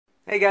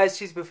Hey guys,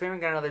 chesypoof here. We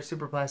got another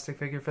Superplastic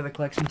figure for the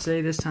collection today.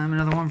 This time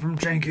another one from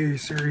Janky,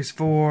 Series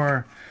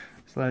 4.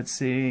 So let's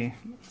see.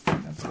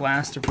 That's the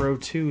last of row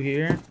 2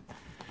 here.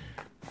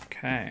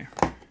 Okay.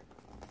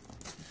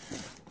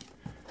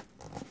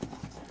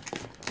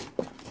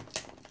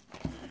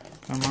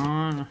 Come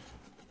on.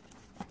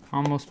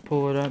 Almost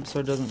pull it up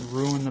so it doesn't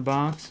ruin the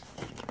box.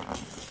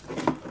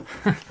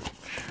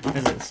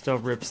 As it still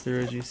rips through,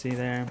 as you see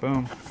there.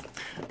 Boom.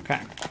 Okay.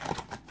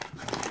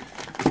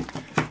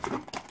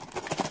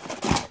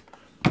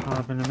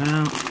 Popping them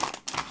out.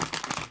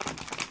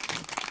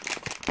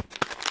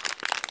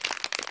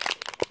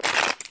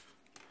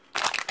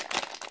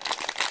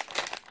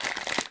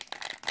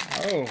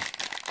 Oh.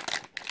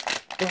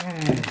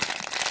 Boom.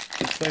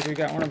 Looks like we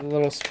got one of the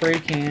little spray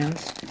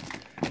cans.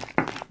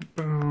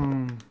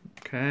 Boom.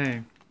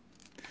 Okay.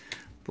 I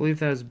believe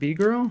that's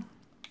B-girl.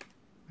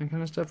 That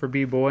kind of stuff. Or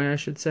B-boy, I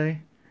should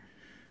say.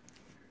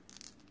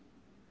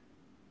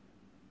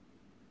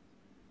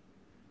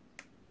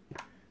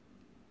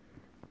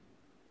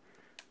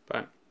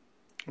 But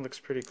it looks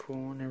pretty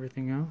cool and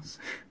everything else.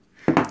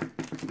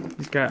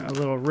 He's got a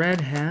little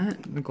red hat,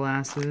 the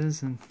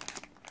glasses, and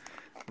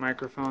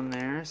microphone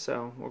there.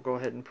 So we'll go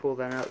ahead and pull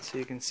that out so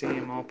you can see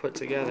him all put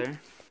together.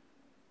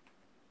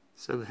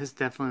 So this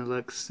definitely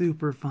looks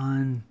super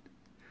fun.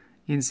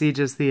 You can see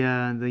just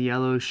the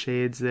yellow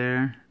shades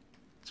there.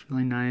 It's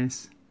really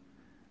nice.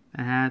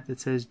 The hat that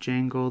says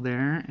Jangle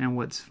there. And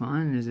what's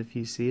fun is if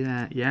you see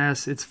that,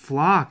 yes, it's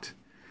flocked.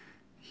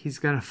 He's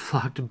got a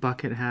flocked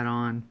bucket hat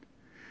on.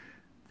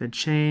 The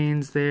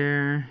chains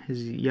there,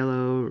 his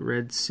yellow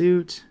red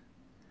suit,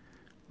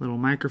 little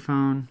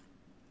microphone,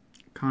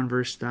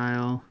 Converse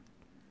style,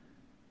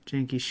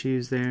 Janky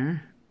shoes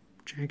there.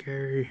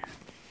 Janky.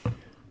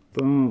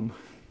 Boom.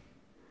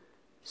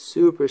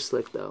 Super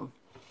slick though.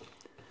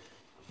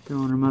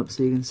 Throwing them up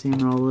so you can see them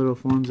in all little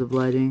forms of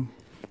lighting.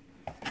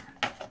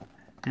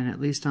 And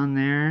at least on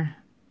there,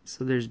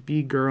 so there's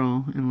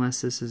B-girl,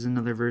 unless this is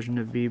another version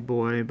of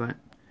B-boy, but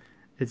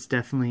it's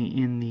definitely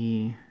in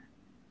the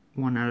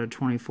 1 out of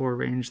 24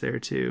 range there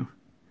too.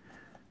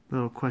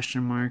 Little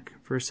question mark.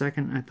 For a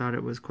second I thought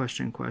it was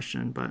question,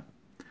 but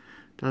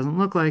doesn't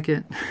look like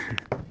it.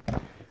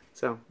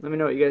 So let me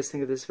know what you guys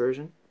think of this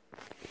version.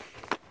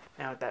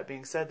 Now with that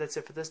being said, that's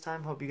it for this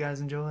time. Hope you guys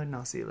enjoyed, and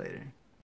I'll see you later.